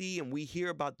we see and we hear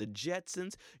about the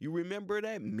Jetsons. You remember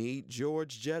that? Meet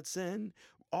George Jetson.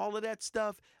 All of that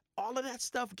stuff. All of that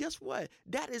stuff, guess what?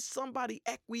 That is somebody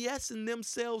acquiescing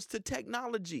themselves to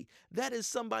technology. That is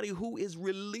somebody who is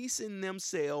releasing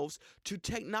themselves to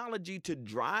technology to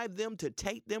drive them, to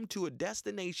take them to a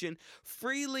destination,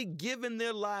 freely giving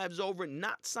their lives over,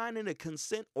 not signing a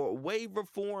consent or waiver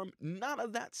form, none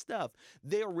of that stuff.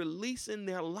 They're releasing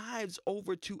their lives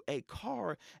over to a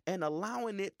car and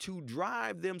allowing it to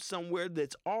drive them somewhere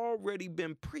that's already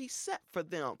been preset for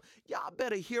them. Y'all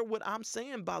better hear what I'm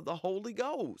saying by the Holy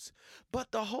Ghost.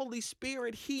 But the Holy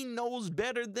Spirit, he knows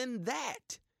better than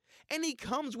that. And he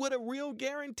comes with a real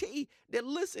guarantee that,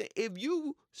 listen, if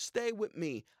you stay with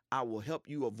me, I will help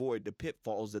you avoid the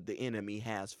pitfalls that the enemy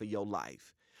has for your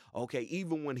life. Okay,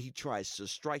 even when he tries to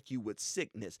strike you with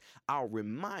sickness, I'll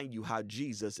remind you how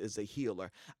Jesus is a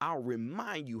healer. I'll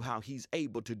remind you how he's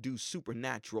able to do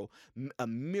supernatural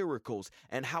miracles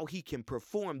and how he can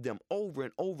perform them over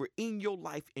and over in your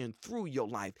life and through your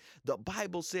life. The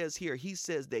Bible says here, he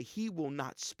says that he will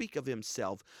not speak of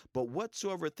himself, but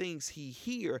whatsoever things he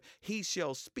hear, he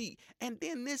shall speak. And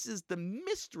then this is the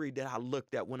mystery that I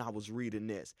looked at when I was reading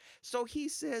this. So he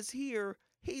says here,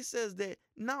 he says that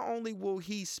not only will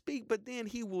he speak, but then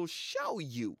he will show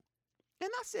you. And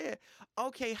I said,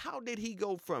 okay, how did he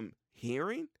go from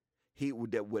hearing?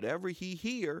 That whatever he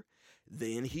hear,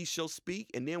 then he shall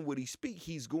speak. And then what he speak,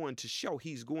 he's going to show.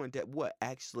 He's going to what?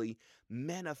 Actually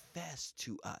manifest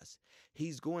to us.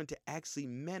 He's going to actually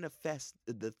manifest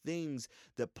the things,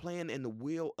 the plan and the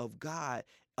will of God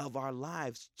of our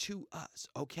lives to us.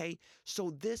 Okay.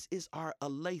 So this is our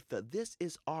Aletha. This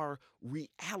is our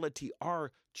reality,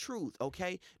 our truth.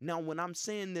 Okay. Now, when I'm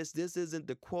saying this isn't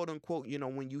the quote unquote,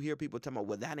 when you hear people talking about,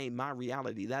 well, that ain't my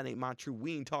reality. That ain't my truth.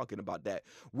 We ain't talking about that.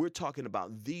 We're talking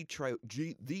about the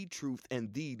truth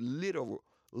and the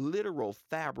literal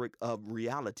fabric of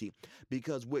reality,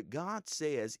 because what God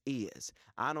says is,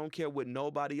 I don't care what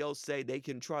nobody else say. They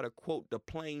can try to quote the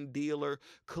plain dealer,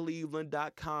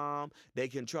 Cleveland.com. They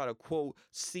can try to quote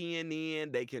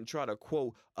CNN. They can try to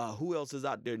quote who else is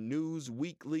out there? News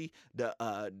Weekly, the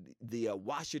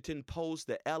Washington Post,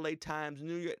 the LA Times,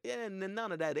 New York. And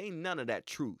none of that, ain't none of that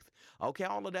truth. Okay,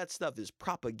 all of that stuff is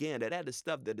propaganda. That is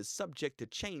stuff that is subject to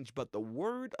change. But the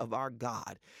word of our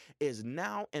God is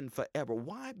now and forever.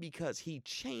 Why? Because he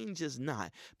changes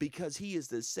not. Because he is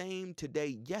the same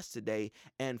today, yesterday,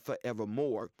 and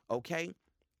forevermore. Okay?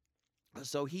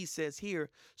 So he says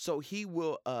here, so he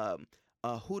will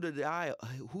Hudagiel.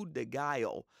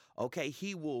 Okay,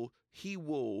 he will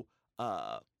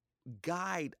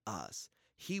guide us.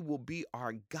 He will be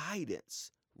our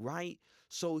guidance, right?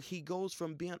 So he goes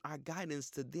from being our guidance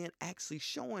to then actually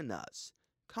showing us.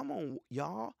 Come on,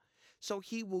 y'all. So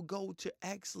he will go to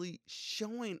actually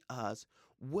showing us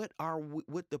what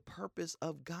the purpose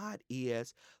of God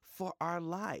is for our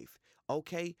life.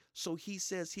 Okay, so he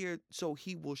says here, so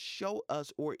he will show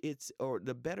us, or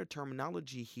the better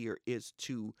terminology here is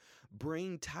to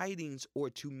bring tidings or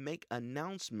to make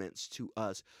announcements to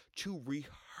us, to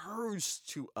rehearse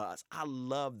to us. I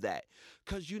love that,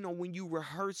 because when you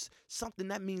rehearse something,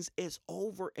 that means it's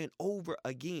over and over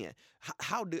again.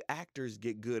 How do actors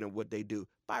get good at what they do?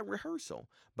 By rehearsal,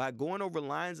 by going over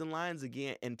lines and lines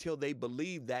again until they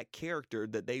believe that character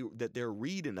that they're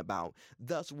reading about.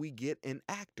 Thus, we get an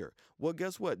actor. Well,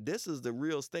 guess what? This is the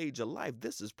real stage of life.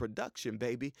 This is production,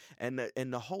 baby. And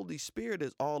the Holy Spirit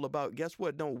is all about, guess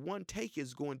what? No one take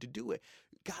is going to do it.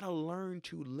 Gotta learn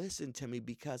to listen to me,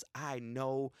 because I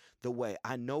know the way.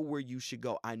 I know where you should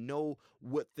go. I know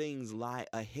what things lie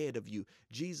ahead of you.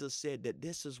 Jesus said that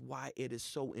this is why it is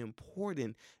so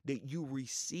important that you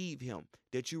receive him,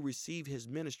 that you receive his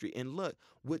ministry. And look,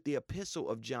 with the epistle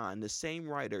of John, the same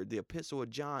writer, the epistle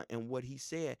of John, and what he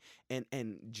said,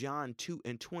 and John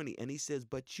 2:20, and he says,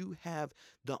 but you have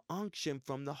the unction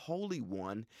from the Holy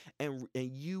One, and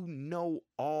you know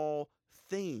all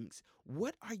things.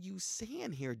 What are you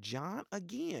saying here, John?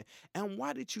 Again, and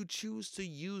why did you choose to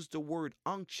use the word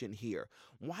unction here?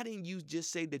 Why didn't you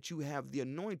just say that you have the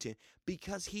anointing?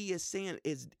 Because he is saying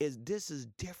this is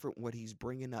different what he's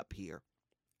bringing up here.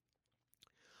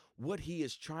 What he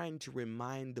is trying to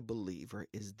remind the believer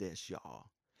is this, y'all.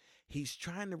 He's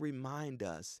trying to remind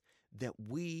us that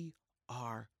we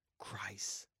are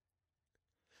Christ,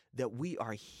 that we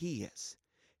are his.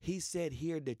 He said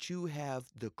here that you have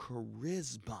the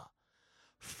charisma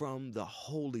from the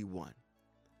Holy One.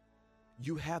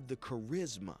 You have the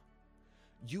charisma.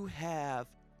 You have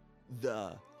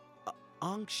the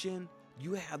unction.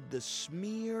 You have the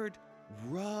smeared,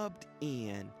 rubbed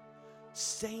in,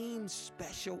 same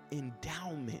special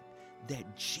endowment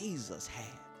that Jesus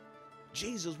had.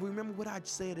 Jesus, remember what I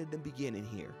said at the beginning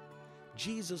here.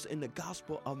 Jesus in the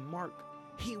Gospel of Mark,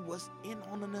 he was in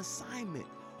on an assignment.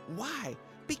 Why?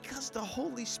 Because the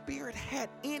Holy Spirit had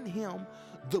in him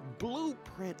the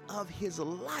blueprint of his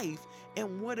life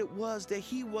and what it was that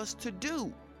he was to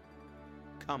do.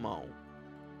 Come on.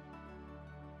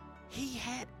 He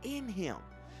had in him.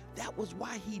 That was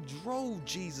why he drove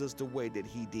Jesus the way that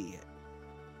he did.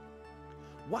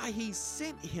 Why he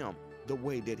sent him the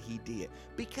way that he did.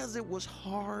 Because it was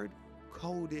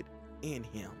hard-coded in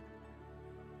him.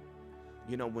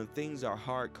 You know, when things are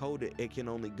hard-coded, it can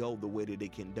only go the way that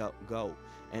it can go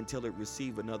until it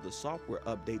receives another software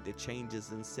update that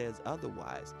changes and says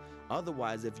otherwise.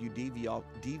 Otherwise, if you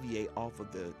deviate off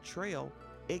of the trail,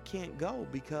 it can't go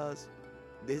because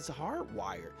it's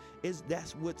hardwired.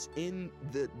 That's what's in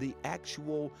the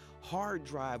actual hard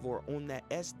drive or on that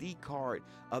SD card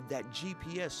of that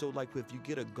GPS. So like if you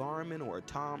get a Garmin or a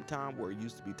TomTom, where it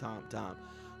used to be TomTom,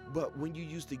 but when you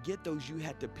used to get those, you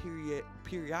had to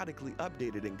periodically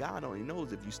update it. And God only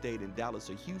knows if you stayed in Dallas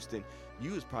or Houston,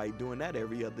 you was probably doing that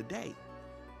every other day.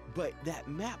 But that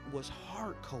map was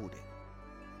hard-coded.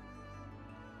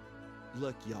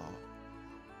 Look, y'all,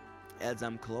 as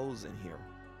I'm closing here,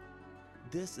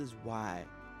 this is why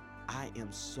I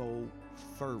am so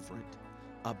fervent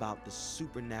about the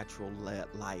supernatural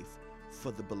life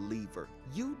for the believer.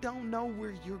 You don't know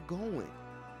where you're going.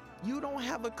 You don't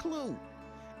have a clue.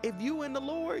 If you in the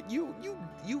Lord, you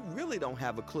really don't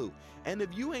have a clue. And if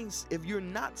you're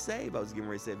not saved, I was getting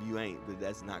ready to say if you ain't, but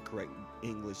that's not correct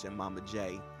English, and Mama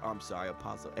J,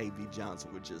 Apostle A.V.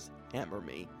 Johnson would just hammer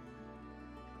me.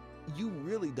 You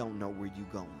really don't know where you're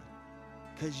going,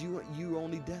 because you're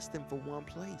only destined for one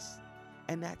place,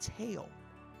 and that's hell.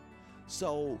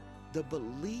 So the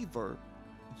believer,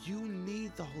 you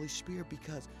need the Holy Spirit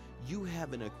because you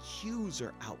have an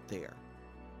accuser out there.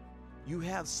 You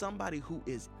have somebody who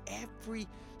is every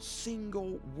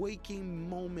single waking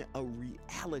moment of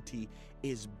reality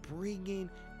is waging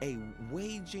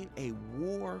a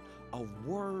war of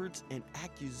words and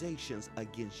accusations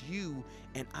against you,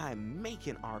 and I'm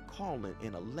making our calling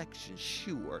and election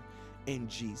sure in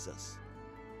Jesus.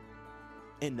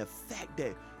 And the fact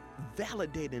that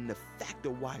validating the fact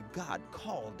of why God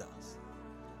called us,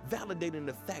 validating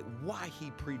the fact why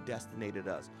he predestinated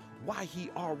us, why he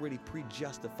already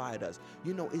pre-justified us.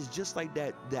 You know, it's just like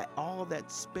that all that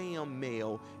spam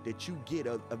mail that you get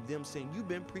of them saying you've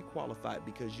been pre-qualified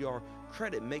because your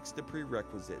credit makes the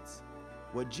prerequisites.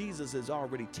 Well, Jesus has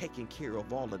already taken care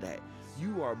of all of that.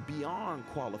 You are beyond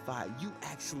qualified. You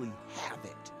actually have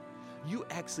it. You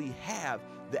actually have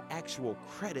the actual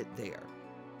credit there.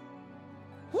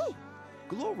 Woo!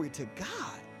 Glory to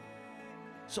God.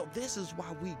 So this is why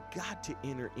we got to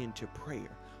enter into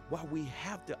prayer, why we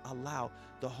have to allow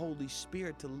the Holy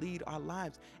Spirit to lead our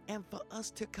lives and for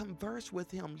us to converse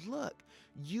with him. Look,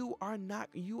 you and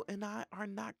I are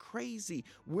not crazy.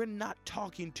 We're not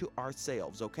talking to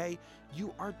ourselves, okay?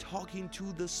 You are talking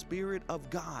to the Spirit of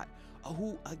God,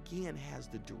 who again has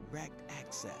the direct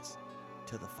access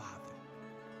to the Father.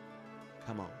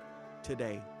 Come on,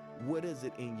 today, what is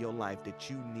it in your life that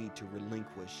you need to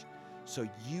relinquish so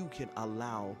you can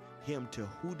allow him to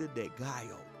huda de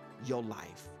gallo your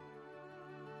life,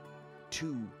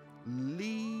 to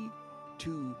lead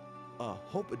to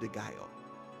hope de gallo,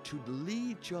 to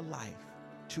lead your life,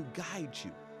 to guide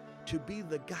you, to be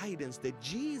the guidance that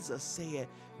Jesus said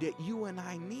that you and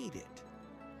I needed.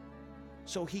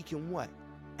 So he can what?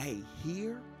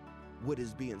 Hear what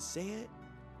is being said,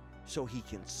 so he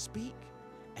can speak,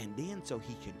 and then so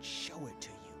he can show it to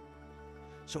you.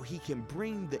 So he can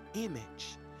bring the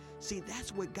image. See,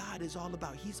 that's what God is all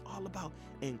about. He's all about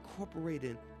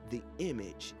incorporating the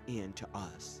image into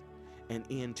us and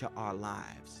into our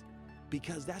lives,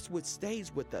 because that's what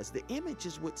stays with us. The image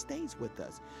is what stays with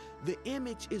us. The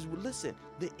image is, listen,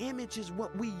 the image is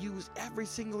what we use every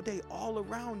single day all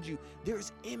around you.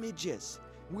 There's images.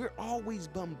 We're always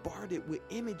bombarded with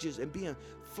images and being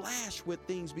flashed with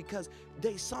things because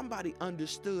somebody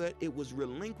understood it was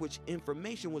relinquished,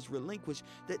 information was relinquished,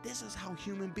 that this is how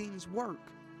human beings work.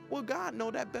 Well, God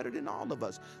knows that better than all of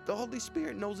us. The Holy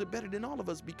Spirit knows it better than all of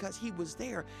us because he was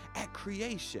there at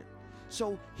creation.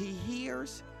 So he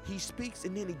hears, he speaks,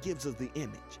 and then he gives us the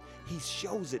image. He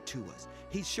shows it to us.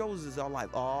 He shows us our life.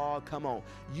 Oh, come on.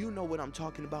 You know what I'm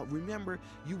talking about. Remember,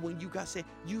 when you got saved,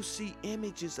 you see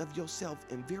images of yourself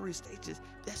in various stages.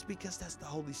 That's because that's the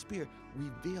Holy Spirit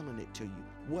revealing it to you.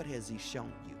 What has he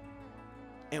shown you?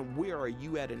 And where are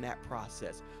you at in that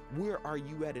process? Where are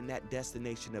you at in that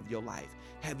destination of your life?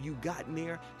 Have you gotten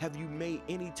there? Have you made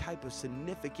any type of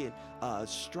significant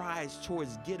strides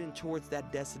towards getting towards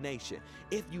that destination?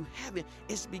 If you haven't,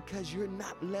 it's because you're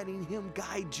not letting him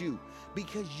guide you.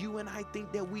 Because you and I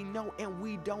think that we know, and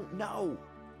we don't know.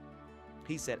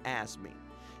 He said, ask me.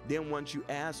 Then once you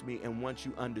ask me and once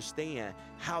you understand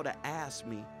how to ask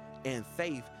me in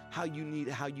faith, how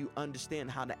you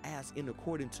understand how to ask in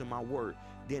according to my word,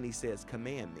 then he says,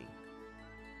 command me.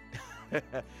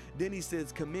 Then he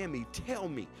says, command me, tell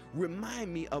me,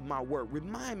 remind me of my word,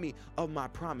 remind me of my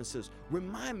promises,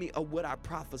 remind me of what I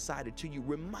prophesied to you,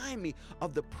 remind me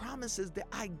of the promises that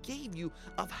I gave you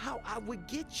of how I would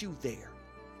get you there.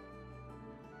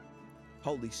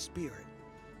 Holy Spirit,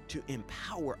 to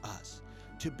empower us,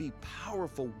 to be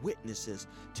powerful witnesses,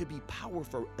 to be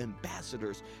powerful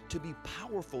ambassadors, to be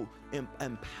powerful,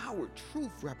 empowered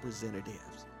truth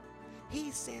representatives.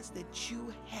 He says that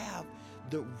you have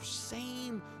the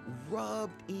same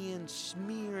rubbed in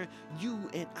smear. You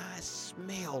and I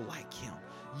smell like him.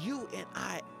 You and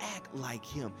I act like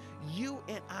him. You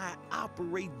and I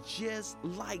operate just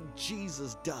like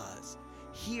Jesus does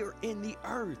here in the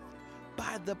earth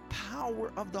by the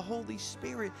power of the Holy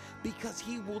Spirit, because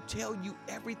he will tell you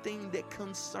everything that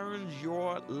concerns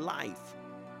your life.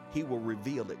 He will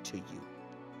reveal it to you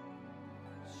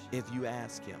if you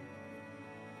ask him.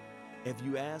 If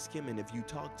you ask him and if you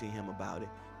talk to him about it,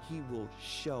 he will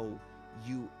show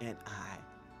you and I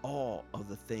all of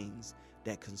the things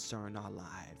that concern our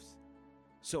lives.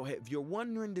 So if you're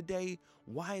wondering today,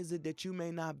 why is it that you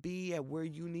may not be at where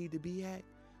you need to be at?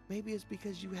 Maybe it's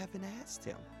because you haven't asked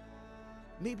him.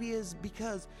 Maybe it's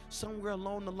because somewhere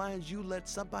along the lines you let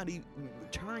somebody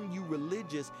turn you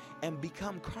religious and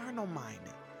become carnal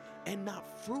minded and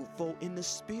not fruitful in the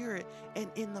spirit and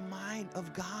in the mind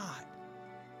of God.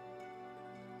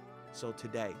 So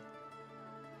today,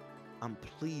 I'm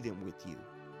pleading with you.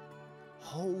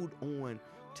 Hold on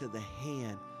to the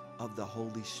hand of the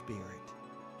Holy Spirit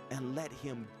and let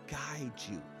him guide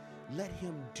you. Let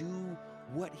him do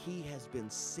what he has been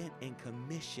sent and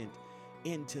commissioned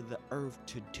into the earth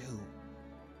to do,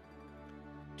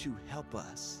 to help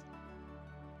us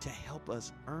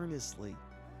earnestly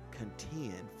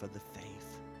contend for the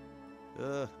faith.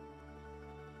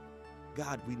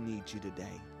 God, we need you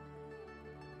today.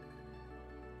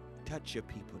 Touch your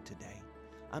people today.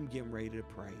 I'm getting ready to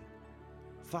pray.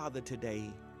 Father,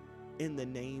 today, in the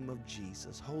name of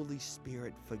Jesus, Holy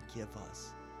Spirit, forgive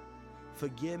us.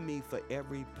 Forgive me for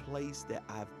every place that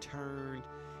I've turned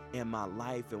in my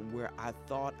life and where I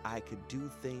thought I could do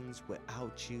things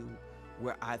without you,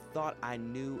 where I thought I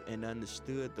knew and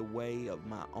understood the way of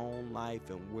my own life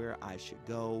and where I should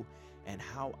go and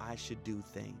how I should do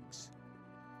things.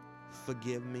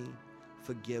 Forgive me,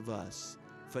 forgive us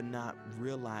for not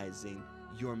realizing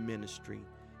your ministry,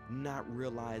 not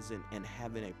realizing and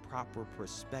having a proper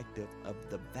perspective of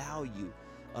the value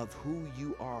of who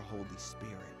you are, Holy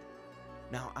Spirit.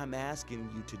 Now I'm asking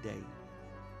you today,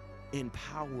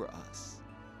 empower us,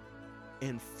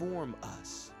 inform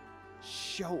us,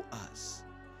 show us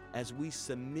as we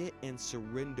submit and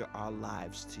surrender our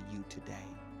lives to you today.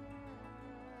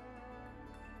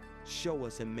 Show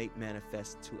us and make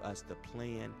manifest to us the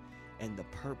plan and the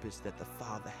purpose that the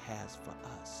Father has for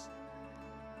us.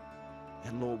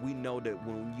 And Lord, we know that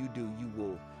when you do, you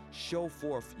will show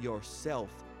forth yourself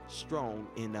strong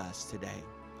in us today.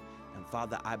 And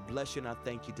Father, I bless you and I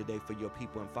thank you today for your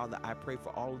people. And Father, I pray for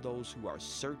all of those who are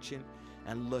searching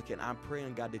and looking. I'm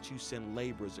praying, God, that you send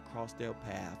laborers across their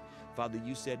path. Father,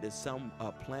 you said that some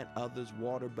plant, others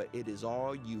water, but it is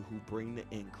all you who bring the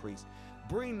increase.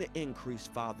 Bring the increase,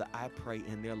 Father, I pray,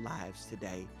 in their lives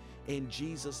today. In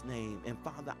Jesus' name. And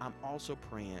Father, I'm also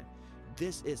praying,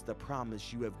 this is the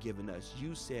promise you have given us.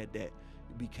 You said that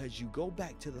because you go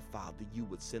back to the Father, you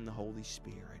would send the Holy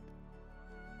Spirit.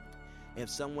 If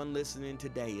someone listening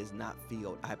today is not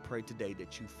filled, I pray today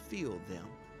that you fill them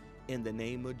in the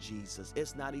name of Jesus.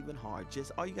 It's not even hard.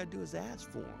 Just all you got to do is ask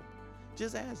for them.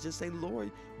 Just ask. Just say,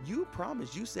 Lord, you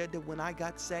promised. You said that when I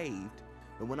got saved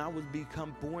and when I was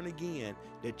become born again,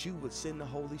 that you would send the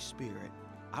Holy Spirit.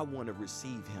 I want to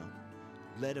receive him.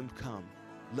 Let him come.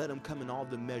 Let him come in all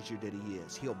the measure that he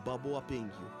is. He'll bubble up in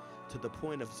you to the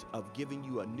point of giving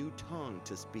you a new tongue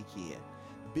to speak in,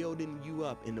 building you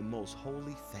up in the most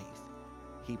holy faith.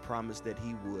 He promised that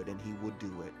he would, and he will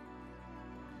do it.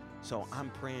 So I'm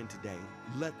praying today,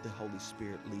 let the Holy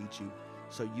Spirit lead you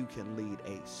so you can lead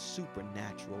a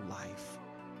supernatural life,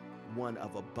 one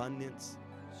of abundance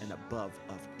and above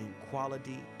of in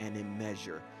quality and in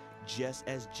measure, just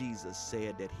as Jesus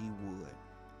said that he would.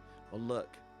 Well,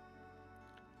 look,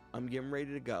 I'm getting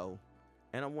ready to go,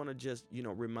 and I want to just,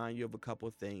 remind you of a couple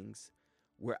of things.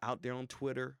 We're out there on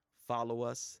Twitter. Follow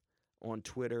us on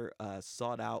Twitter,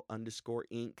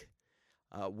 sought_out_Inc.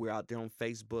 We're out there on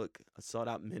Facebook, Sought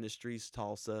Out Ministries,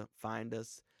 Tulsa. Find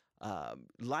us.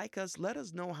 Like us. Let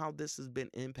us know how this has been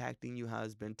impacting you, how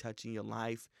it's been touching your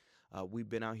life. We've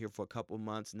been out here for a couple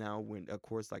months now. When, of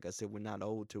course, like I said, we're not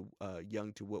old to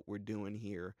young to what we're doing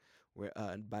here. We're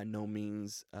by no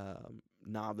means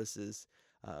novices.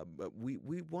 But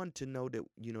we want to know that,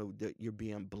 that you're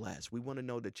being blessed. We want to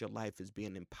know that your life is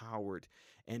being empowered,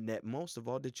 and that most of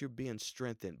all that you're being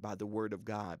strengthened by the word of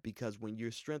God, because when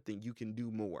you're strengthened, you can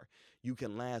do more. You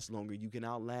can last longer. You can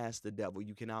outlast the devil.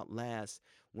 You can outlast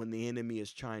when the enemy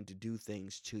is trying to do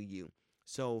things to you.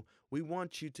 So we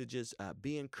want you to just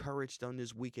be encouraged on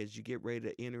this week as you get ready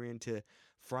to enter into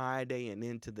Friday and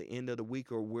into the end of the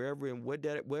week, or wherever and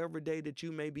wherever day that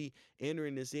you may be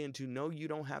entering this into. Know you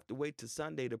don't have to wait to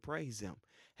Sunday to praise him.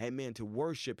 Amen. To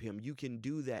worship him. You can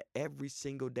do that every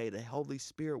single day. The Holy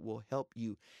Spirit will help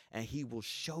you, and he will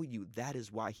show you that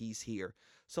is why he's here.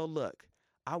 So look,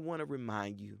 I want to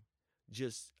remind you,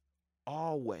 just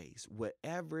always,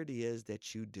 whatever it is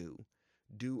that you do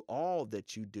all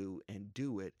that you do, and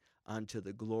do it unto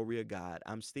the glory of God.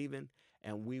 I'm Stephen,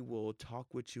 and we will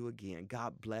talk with you again.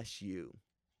 God bless you.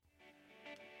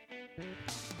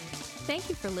 Thank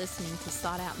you for listening to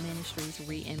Sought Out Ministries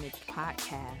Reimaged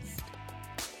Podcast.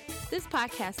 This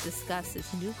podcast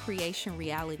discusses new creation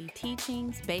reality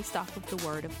teachings based off of the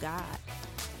Word of God.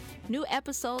 New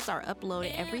episodes are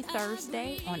uploaded every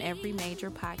Thursday on every major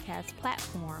podcast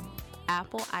platform: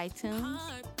 Apple, iTunes,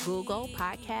 Google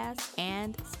Podcasts,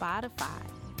 and Spotify.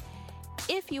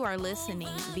 If you are listening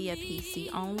via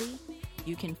PC only,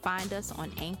 you can find us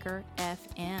on Anchor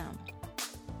FM.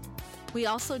 We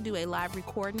also do a live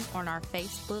recording on our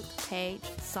Facebook page,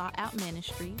 Sought Out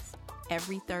Ministries,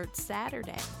 every third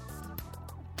Saturday.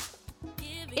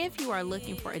 If you are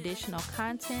looking for additional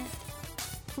content,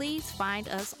 please find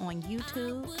us on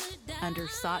YouTube under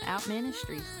Sought Out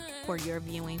Ministries for your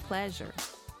viewing pleasure.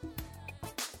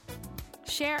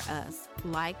 Share us,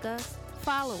 like us,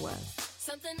 follow us.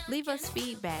 Leave us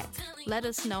feedback. Let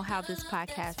us know how this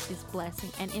podcast is blessing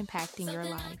and impacting your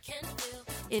life.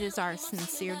 It is our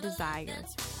sincere desire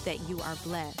that you are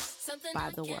blessed by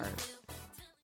the word.